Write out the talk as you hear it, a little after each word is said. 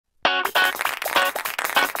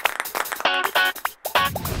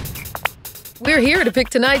We're here to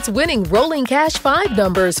pick tonight's winning Rolling Cash 5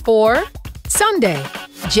 numbers for Sunday,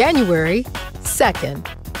 January 2nd.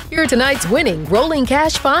 Here are tonight's winning Rolling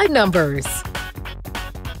Cash 5 numbers.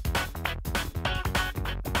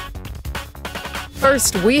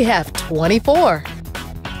 First, we have 24.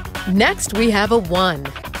 Next, we have a 1.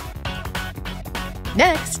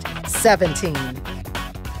 Next, 17.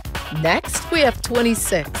 Next, we have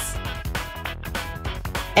 26.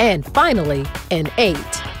 And finally, an 8.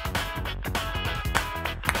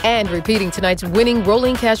 And repeating tonight's winning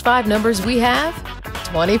Rolling Cash 5 numbers, we have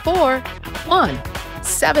 24, 1,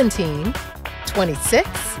 17, 26,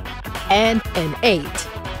 and an 8.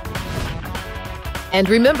 And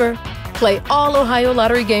remember, play all Ohio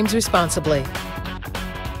Lottery games responsibly.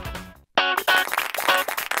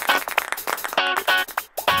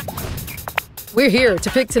 We're here to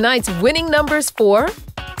pick tonight's winning numbers for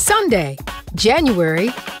Sunday, January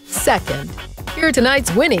 2nd. Here are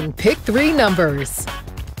tonight's winning Pick 3 numbers.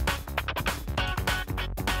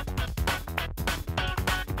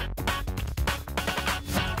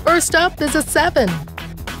 First up is a 7.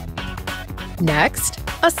 Next,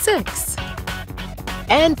 a 6.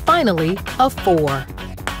 And finally, a 4.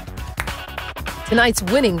 Tonight's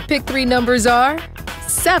winning Pick 3 numbers are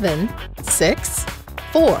 7, 6,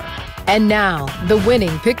 4. And now, the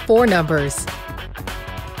winning Pick 4 numbers.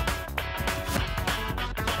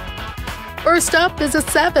 First up is a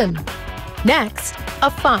 7. Next,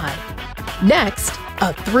 a 5. Next,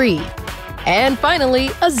 a 3. And finally,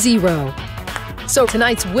 a 0. So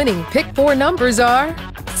tonight's winning Pick 4 numbers are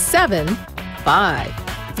 7,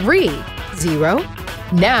 5, 3, 0.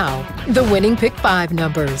 Now, the winning Pick 5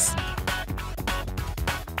 numbers.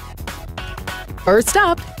 First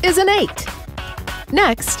up is an 8.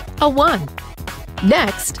 Next, a 1.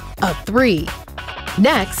 Next, a 3.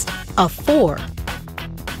 Next, a 4.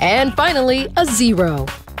 And finally, a 0.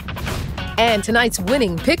 And tonight's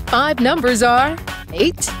winning Pick 5 numbers are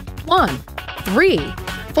 8, 1, 3,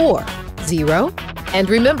 4, 0. And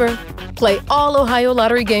remember, play all Ohio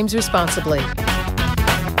Lottery games responsibly.